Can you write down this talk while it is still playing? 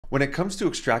When it comes to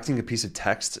extracting a piece of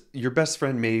text, your best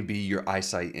friend may be your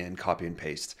eyesight and copy and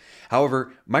paste.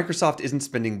 However, Microsoft isn't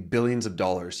spending billions of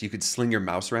dollars. You could sling your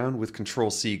mouse around with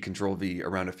Control-C, Control-V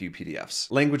around a few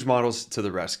PDFs. Language models to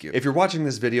the rescue. If you're watching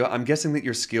this video, I'm guessing that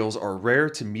your skills are rare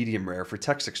to medium rare for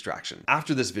text extraction.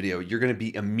 After this video, you're going to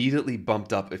be immediately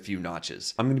bumped up a few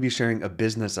notches. I'm going to be sharing a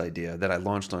business idea that I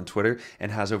launched on Twitter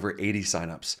and has over 80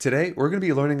 signups. Today, we're going to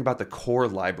be learning about the Kor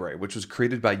library, which was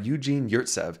created by Eugene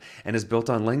Yurtsev and is built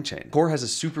on LangChain. Kor has a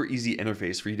super easy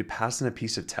interface for you to pass in a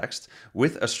piece of text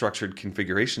with a structured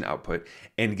configuration output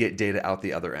and get data out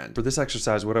the other end. For this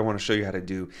exercise, what I want to show you how to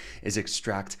do is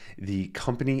extract the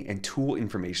company and tool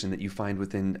information that you find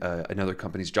within another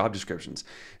company's job descriptions.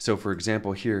 So for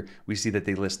example, here we see that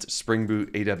they list Spring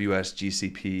Boot, AWS,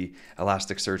 GCP,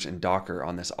 Elasticsearch, and Docker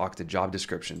on this Okta job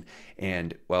description.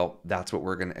 And well, that's what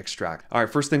we're going to extract. All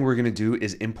right, first thing we're going to do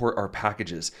is import our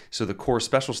packages. So the Kor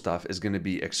special stuff is going to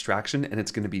be extraction and it's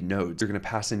going to be nodes. You're going to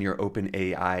pass in your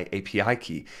OpenAI API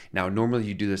key. Now, normally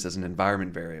you do this as an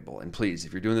environment variable. And please,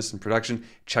 if you're doing this in production,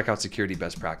 check out security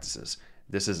best practices.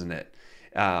 This isn't it.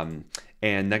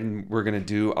 And then we're going to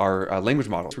do our language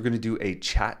model. So we're going to do a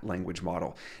chat language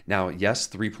model. Now, yes,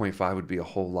 3.5 would be a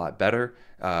whole lot better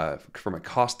from a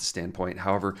cost standpoint.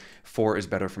 However, 4 is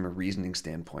better from a reasoning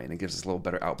standpoint. It gives us a little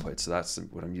better output. So that's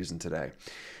what I'm using today.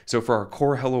 So for our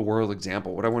Kor Hello World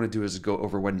example, what I want to do is go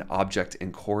over what an object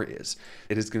in Kor is.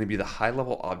 It is going to be the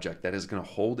high-level object that is going to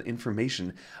hold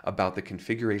information about the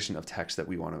configuration of text that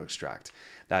we want to extract.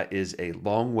 That is a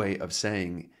long way of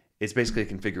saying it's basically a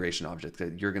configuration object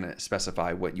that you're going to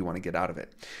specify what you want to get out of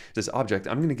it. This object,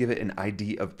 I'm going to give it an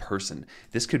ID of person.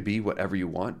 This could be whatever you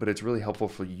want, but it's really helpful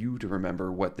for you to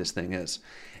remember what this thing is.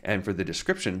 And for the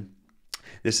description,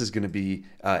 this is going to be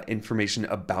information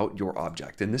about your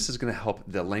object. And this is going to help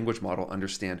the language model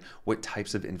understand what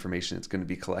types of information it's going to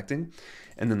be collecting.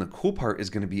 And then the cool part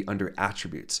is going to be under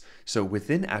attributes. So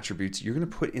within attributes, you're going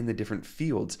to put in the different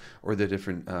fields or the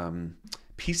different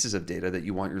pieces of data that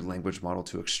you want your language model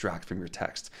to extract from your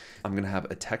text. I'm going to have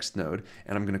a text node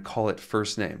and I'm going to call it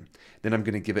first name. Then I'm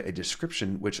going to give it a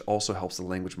description, which also helps the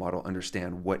language model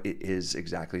understand what it is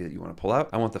exactly that you want to pull out.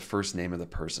 I want the first name of the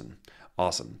person.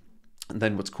 Awesome. And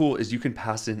then what's cool is you can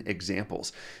pass in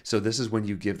examples. So this is when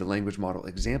you give the language model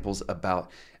examples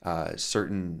about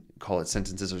certain, call it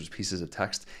sentences or pieces of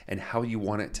text, and how you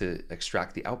want it to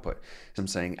extract the output. So I'm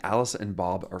saying Alice and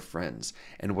Bob are friends.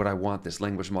 And what I want this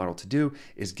language model to do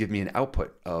is give me an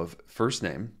output of first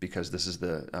name, because this is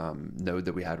the node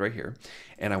that we had right here.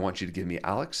 And I want you to give me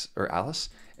Alex or Alice,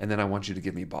 and then I want you to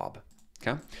give me Bob.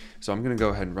 Okay, so I'm going to go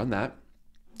ahead and run that.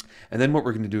 And then what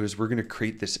we're going to do is we're going to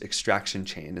create this extraction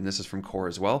chain, and this is from Kor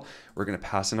as well. We're going to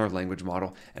pass in our language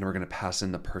model, and we're going to pass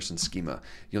in the person schema.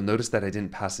 You'll notice that I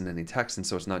didn't pass in any text, and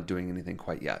so it's not doing anything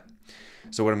quite yet.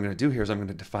 So what I'm going to do here is I'm going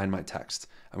to define my text.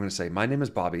 I'm going to say, my name is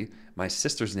Bobby, my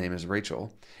sister's name is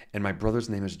Rachel, and my brother's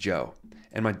name is Joe,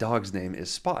 and my dog's name is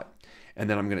Spot. And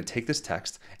then I'm going to take this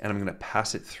text and I'm going to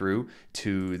pass it through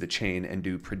to the chain and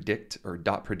do predict or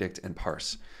 .predict and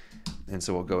parse. And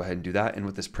so we'll go ahead and do that. And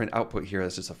with this print output here,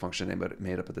 that's just a function I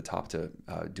made up at the top to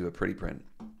do a pretty print.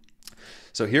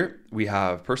 So here we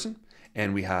have person,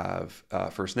 and we have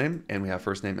first name, and we have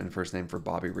first name and first name for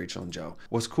Bobby, Rachel, and Joe.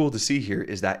 What's cool to see here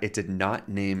is that it did not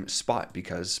name Spot,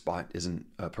 because Spot isn't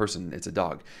a person, it's a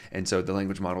dog. And so the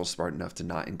language model is smart enough to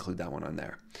not include that one on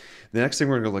there. The next thing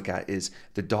we're going to look at is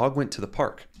the dog went to the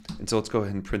park. And so let's go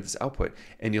ahead and print this output.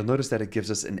 And you'll notice that it gives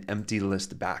us an empty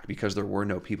list back because there were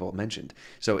no people mentioned.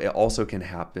 So it also can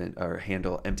happen or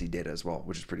handle empty data as well,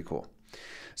 which is pretty cool.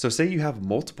 So say you have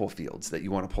multiple fields that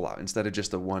you want to pull out instead of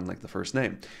just the one like the first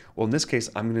name. Well, in this case,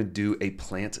 I'm going to do a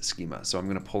plant schema. So I'm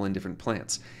going to pull in different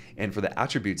plants. And for the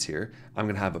attributes here, I'm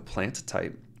going to have a plant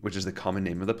type, which is the common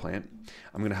name of the plant.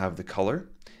 I'm going to have the color,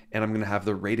 and I'm going to have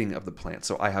the rating of the plant.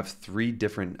 So I have 3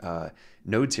 different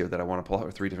nodes here that I want to pull out,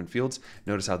 or 3 different fields.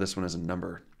 Notice how this one is a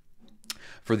number.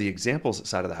 For the examples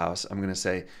side of the house, I'm going to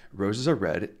say roses are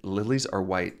red, lilies are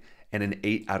white, and an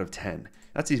 8 out of 10.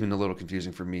 That's even a little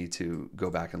confusing for me to go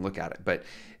back and look at it. But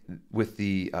with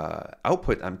the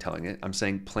output I'm telling it, I'm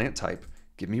saying plant type,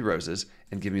 give me roses,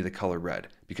 and give me the color red,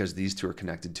 because these two are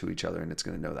connected to each other and it's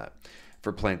going to know that.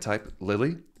 For plant type,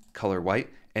 lily, color white,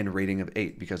 and rating of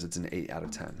 8, because it's an 8 out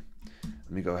of 10.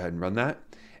 Let me go ahead and run that.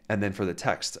 And then for the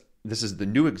text, this is the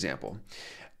new example.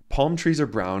 Palm trees are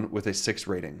brown with a 6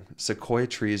 rating. Sequoia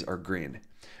trees are green.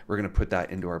 We're going to put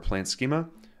that into our plant schema.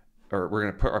 or we're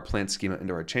going to put our plant schema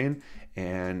into our chain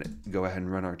and go ahead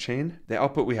and run our chain. The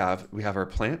output we have our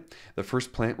plant. The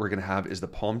first plant we're going to have is the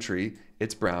palm tree.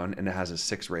 It's brown and it has a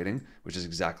 6 rating, which is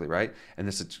exactly right. And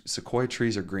the sequoia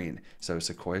trees are green. So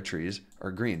sequoia trees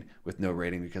are green with no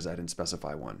rating because I didn't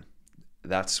specify one.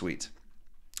 That's sweet.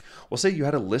 Well, say you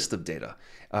had a list of data.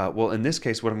 Well, in this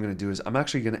case, what I'm going to do is I'm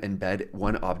actually going to embed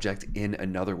one object in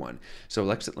another one. So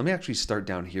let me actually start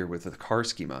down here with the car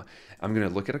schema. I'm going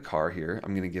to look at a car here.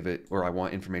 I'm going to give it, or I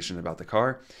want information about the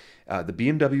car. The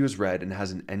BMW is red and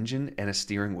has an engine and a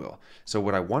steering wheel. So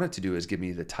what I want it to do is give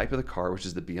me the type of the car, which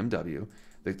is the BMW,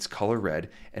 its color red,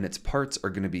 and its parts are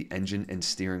going to be engine and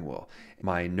steering wheel.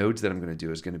 My nodes that I'm going to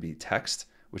do is going to be text,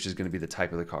 which is going to be the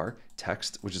type of the car,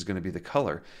 text, which is going to be the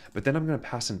color, but then I'm going to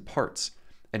pass in parts.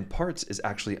 And parts is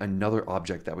actually another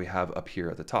object that we have up here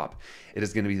at the top. It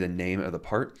is going to be the name of the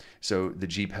part. So the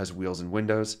Jeep has wheels and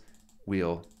windows,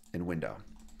 wheel and window.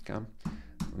 Okay.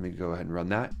 Let me go ahead and run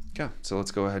that. Okay. So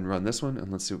let's go ahead and run this one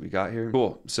and let's see what we got here.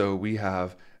 Cool. So we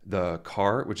have the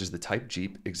car, which is the type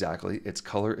Jeep. Exactly. Its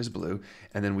color is blue.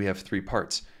 And then we have 3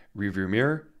 parts: rear view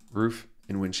mirror, roof,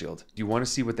 and windshield. Do you want to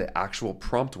see what the actual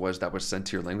prompt was that was sent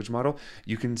to your language model?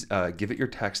 You can give it your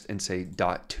text and say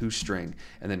 .toString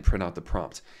and then print out the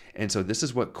prompt. And so this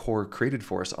is what Kor created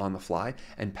for us on the fly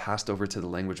and passed over to the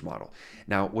language model.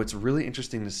 Now, what's really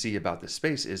interesting to see about this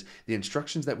space is the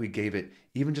instructions that we gave it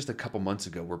even just a couple months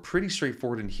ago were pretty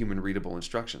straightforward and human readable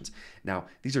instructions. Now,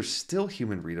 these are still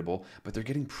human readable, but they're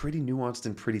getting pretty nuanced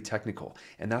and pretty technical.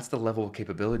 And that's the level of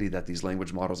capability that these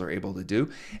language models are able to do.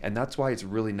 And that's why it's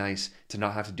really nice to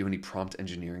not have to do any prompt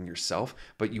engineering yourself,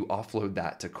 but you offload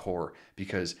that to Kor,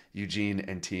 because Eugene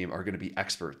and team are going to be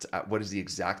experts at what is the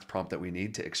exact prompt that we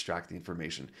need to extract the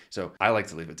information. So I like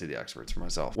to leave it to the experts for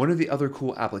myself. One of the other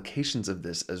cool applications of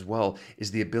this as well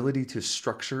is the ability to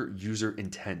structure user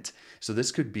intent. So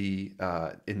this could be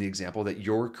in the example that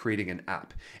you're creating an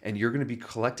app and you're going to be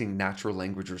collecting natural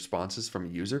language responses from a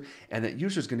user, and that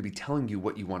user is going to be telling you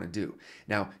what you want to do.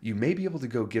 Now, you may be able to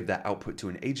go give that output to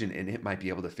an agent and it might be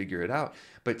able to figure it out.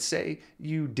 But say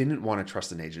you didn't want to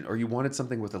trust an agent, or you wanted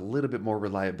something with a little bit more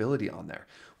reliability on there.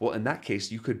 Well, in that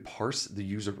case, you could parse the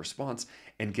user response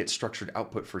and get structured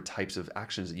output for types of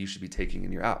actions that you should be taking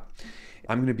in your app.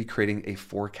 I'm going to be creating a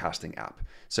forecasting app.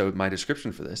 So my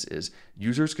description for this is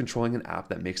users controlling an app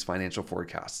that makes financial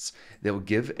forecasts. They'll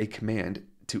give a command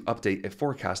to update a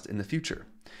forecast in the future.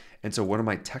 And so one of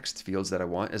my text fields that I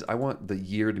want is I want the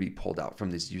year to be pulled out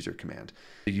from this user command.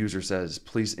 The user says,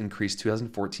 please increase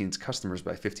 2014's customers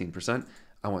by 15%.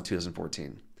 I want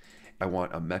 2014. I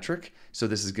want a metric. So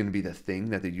this is going to be the thing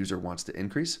that the user wants to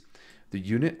increase. The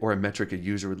unit or a metric a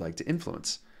user would like to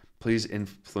influence. Please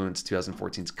influence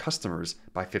 2014's customers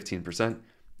by 15%.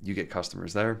 You get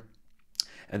customers there.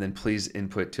 And then please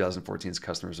input 2014's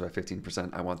customers by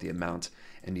 15%. I want the amount,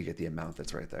 and you get the amount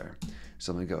that's right there.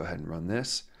 So let me go ahead and run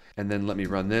this. And then let me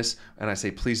run this. And I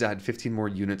say, please add 15 more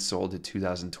units sold to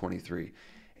 2023.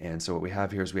 And so what we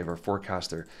have here is we have our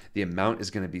forecaster. The amount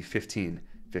is going to be 15.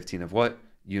 15 of what?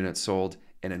 Units sold.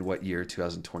 And in what year?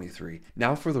 2023.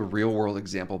 Now for the real world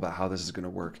example about how this is going to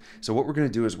work. So what we're going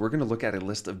to do is we're going to look at a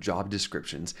list of job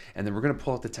descriptions, and then we're going to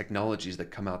pull out the technologies that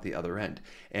come out the other end.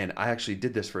 And I actually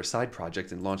did this for a side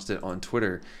project and launched it on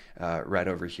Twitter right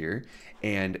over here.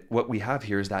 And what we have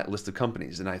here is that list of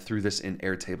companies. And I threw this in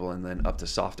Airtable and then up to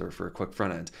software for a quick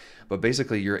front end. But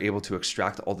basically you're able to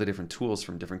extract all the different tools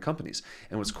from different companies.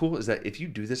 And what's cool is that if you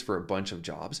do this for a bunch of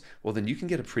jobs, well, then you can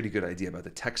get a pretty good idea about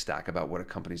the tech stack, about what a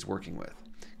company's working with.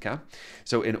 Okay.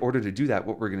 So in order to do that,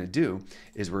 what we're going to do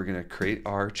is we're going to create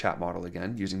our chat model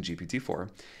again using GPT-4.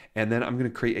 And then I'm going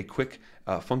to create a quick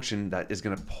function that is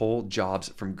going to pull jobs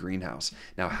from Greenhouse.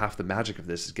 Now, half the magic of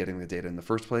this is getting the data in the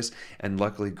first place. And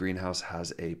luckily, Greenhouse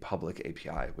has a public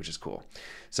API, which is cool.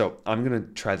 So I'm going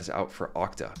to try this out for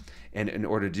Okta. And in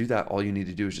order to do that, all you need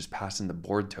to do is just pass in the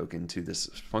board token to this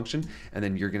function, and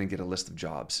then you're going to get a list of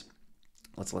jobs.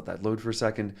 Let's let that load for a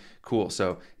second. Cool.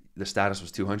 So the status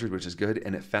was 200, which is good,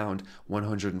 and it found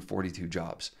 142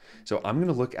 jobs. So I'm going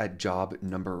to look at job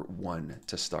number 1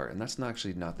 to start, and that's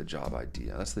actually not the job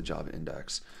ID. That's the job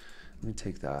index. Let me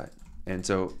take that. And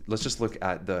so let's just look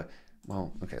at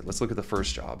let's look at the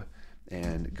first job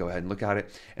and go ahead and look at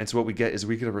it. And so what we get is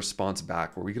we get a response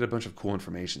back where we get a bunch of cool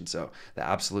information. So the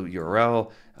absolute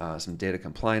URL, some data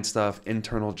compliance stuff,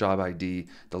 internal job ID,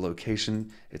 the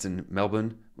location. It's in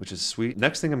Melbourne, which is sweet.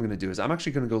 Next thing I'm going to do is I'm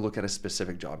actually going to go look at a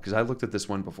specific job, because I looked at this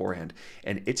one beforehand,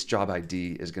 and its job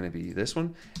ID is going to be this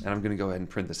one. And I'm going to go ahead and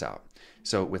print this out.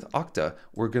 So with Okta,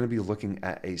 we're going to be looking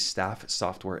at a staff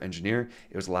software engineer.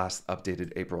 It was last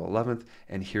updated April 11th,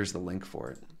 and here's the link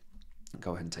for it.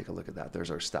 Go ahead and take a look at that.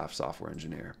 There's our staff software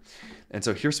engineer. And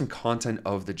so here's some content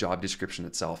of the job description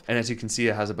itself. And as you can see,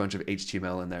 it has a bunch of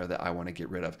HTML in there that I want to get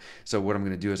rid of. So what I'm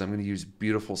going to do is I'm going to use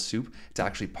Beautiful Soup to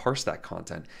actually parse that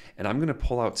content. And I'm going to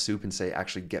pull out Soup and say,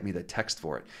 actually get me the text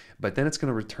for it. But then it's going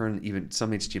to return even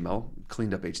some HTML,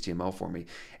 cleaned up HTML for me.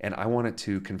 And I want it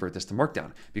to convert this to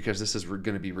Markdown because this is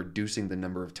going to be reducing the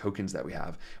number of tokens that we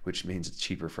have, which means it's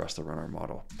cheaper for us to run our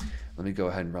model. Let me go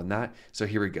ahead and run that. So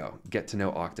here we go, get to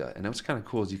know Okta. And what's kind of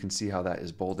cool is you can see how that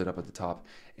is bolded up at the top.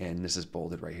 And this is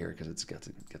bolded right here because it's get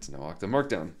to know Okta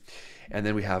Markdown. And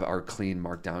then we have our clean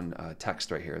Markdown text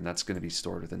right here, and that's going to be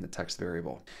stored within the text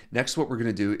variable. Next, what we're going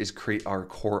to do is create our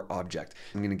core object.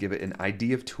 I'm going to give it an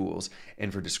ID of tools,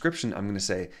 and for description, I'm going to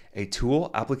say a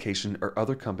tool, application, or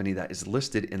other company that is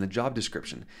listed in the job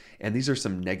description. And these are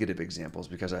some negative examples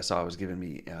because I saw it was giving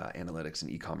me analytics and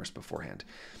e-commerce beforehand.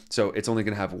 So it's only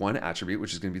going to have one attribute,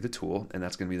 which is going to be the tool, and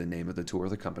that's going to be the name of the tool or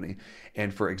the company.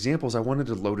 And for examples, I wanted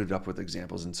to load it up with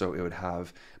examples, and so it would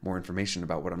have more information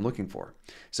about what I'm looking for.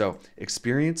 So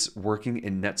experience working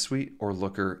in NetSuite or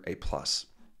Looker A+.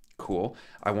 Cool.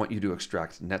 I want you to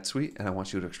extract NetSuite and I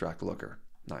want you to extract Looker.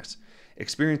 Nice.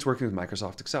 Experience working with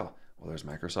Microsoft Excel. Well, there's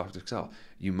Microsoft Excel.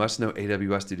 You must know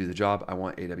AWS to do the job. I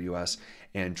want AWS.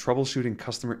 And troubleshooting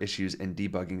customer issues and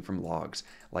debugging from logs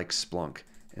like Splunk.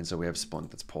 And so we have Splunk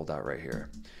that's pulled out right here.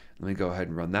 Let me go ahead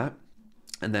and run that.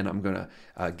 And then I'm going to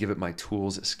give it my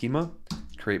tools schema,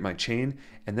 create my chain,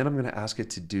 and then I'm going to ask it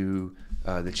to do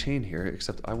the chain here,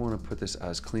 except I want to put this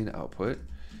as clean output.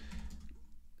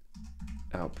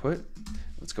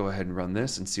 Let's go ahead and run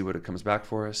this and see what it comes back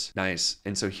for us. Nice.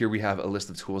 And so here we have a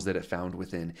list of tools that it found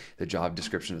within the job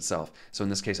description itself. So in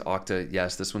this case, Okta,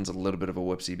 yes, this one's a little bit of a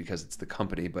whoopsie because it's the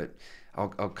company, but I'll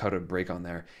cut a break on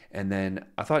there. And then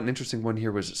I thought an interesting one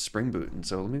here was Spring Boot. And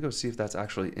so let me go see if that's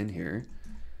actually in here.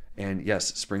 And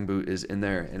yes, Spring Boot is in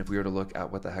there. And if we were to look at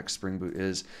what the heck Spring Boot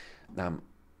is,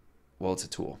 well, it's a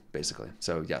tool, basically.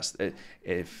 So yes,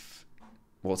 it's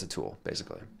a tool,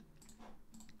 basically.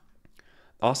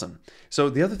 Awesome. So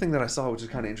the other thing that I saw, which is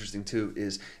kind of interesting too,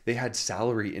 is they had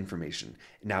salary information.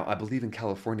 Now, I believe in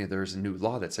California, there's a new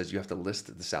law that says you have to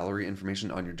list the salary information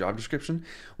on your job description.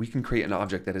 We can create an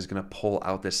object that is going to pull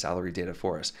out this salary data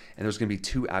for us. And there's going to be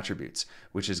two attributes,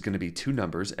 which is going to be two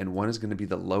numbers, and one is going to be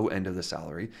the low end of the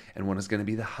salary, and one is going to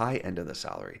be the high end of the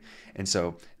salary. And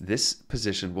so this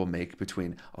position will make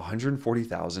between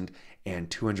 140,000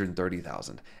 and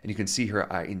 230,000. And you can see here,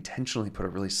 I intentionally put a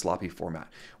really sloppy format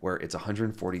where it's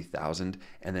 140,000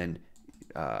 and then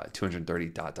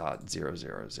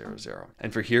 230.000.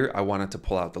 And for here, I wanted to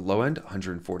pull out the low end,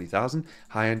 140,000,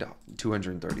 high end,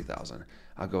 230,000.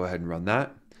 I'll go ahead and run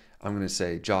that. I'm going to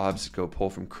say jobs, go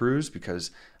pull from Cruise because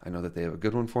I know that they have a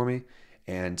good one for me.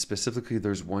 And specifically,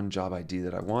 there's one job ID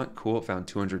that I want. Cool, it found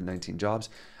 219 jobs.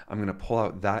 I'm going to pull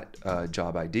out that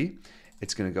job ID.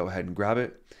 It's going to go ahead and grab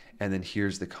it. And then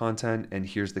here's the content, and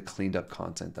here's the cleaned up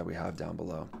content that we have down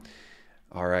below.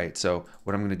 All right, so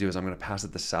what I'm going to do is I'm going to pass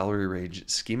it the salary range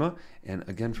schema. And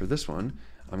again, for this one,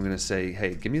 I'm going to say,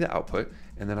 hey, give me the output.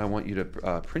 And then I want you to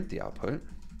print the output.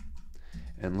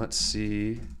 And let's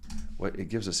see what it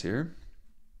gives us here.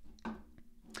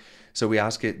 So we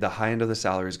ask it, the high end of the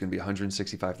salary is going to be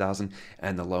 165,000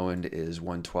 and the low end is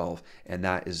 112. And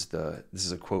that is this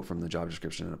is a quote from the job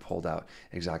description and it pulled out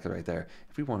exactly right there.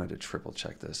 If we wanted to triple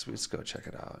check this, let's go check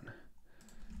it out.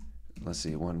 Let's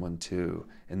see, 112.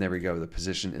 And there we go. The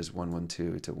position is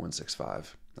 112 to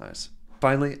 165. Nice.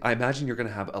 Finally, I imagine you're going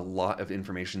to have a lot of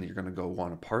information that you're going to go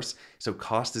want to parse. So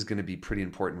cost is going to be pretty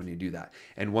important when you do that.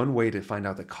 And one way to find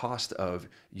out the cost of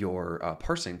your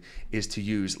parsing is to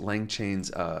use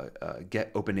LangChain's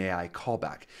get OpenAI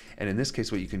callback. And in this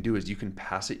case, what you can do is you can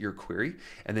pass it your query,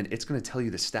 and then it's going to tell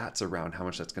you the stats around how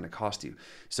much that's going to cost you.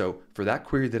 So for that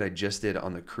query that I just did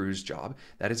on the Cruise job,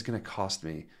 that is going to cost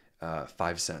me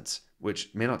 5 cents,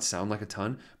 which may not sound like a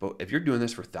ton, but if you're doing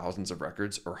this for thousands of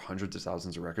records or hundreds of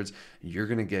thousands of records, you're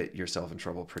going to get yourself in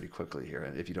trouble pretty quickly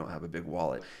here if you don't have a big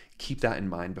wallet. Keep that in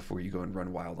mind before you go and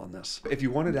run wild on this. If you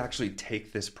wanted to actually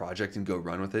take this project and go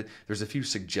run with it, there's a few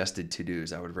suggested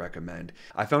to-dos I would recommend.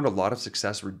 I found a lot of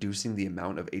success reducing the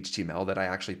amount of HTML that I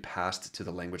actually passed to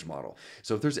the language model.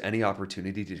 So if there's any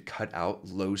opportunity to cut out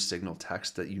low signal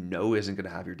text that you know isn't going to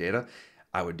have your data,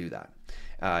 I would do that.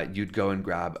 You'd go and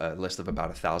grab a list of about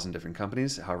 1,000 different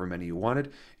companies, however many you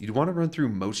wanted. You'd want to run through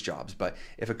most jobs, but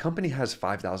if a company has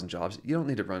 5,000 jobs, you don't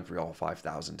need to run through all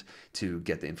 5,000 to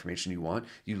get the information you want.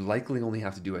 You likely only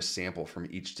have to do a sample from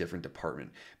each different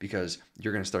department because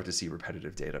you're going to start to see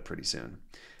repetitive data pretty soon.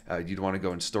 You'd want to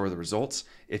go and store the results.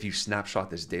 If you snapshot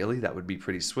this daily, that would be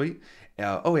pretty sweet.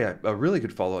 Oh yeah, a really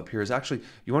good follow-up here is actually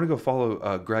you want to go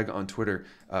follow Greg on Twitter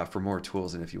for more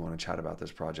tools and if you want to chat about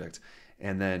this project.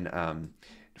 And then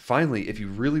finally, if you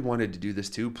really wanted to do this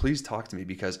too, please talk to me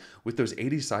because with those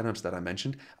 80 signups that I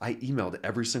mentioned, I emailed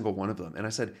every single one of them and I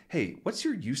said, hey, what's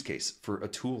your use case for a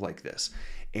tool like this?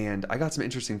 And I got some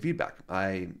interesting feedback.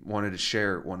 I wanted to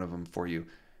share one of them for you.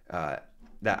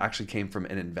 That actually came from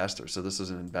an investor. So this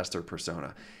was an investor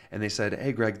persona. And they said,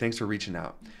 hey, Greg, thanks for reaching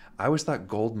out. I always thought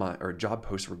job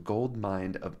posts were gold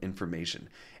mine of information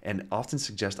and often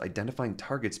suggest identifying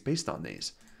targets based on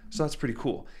these. So that's pretty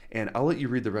cool. And I'll let you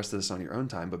read the rest of this on your own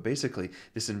time. But basically,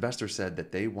 this investor said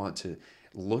that they want to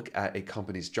look at a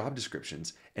company's job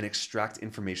descriptions and extract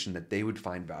information that they would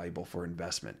find valuable for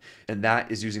investment. And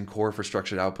that is using Kor for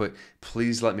structured output.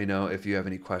 Please let me know if you have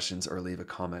any questions or leave a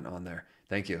comment on there.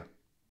 Thank you.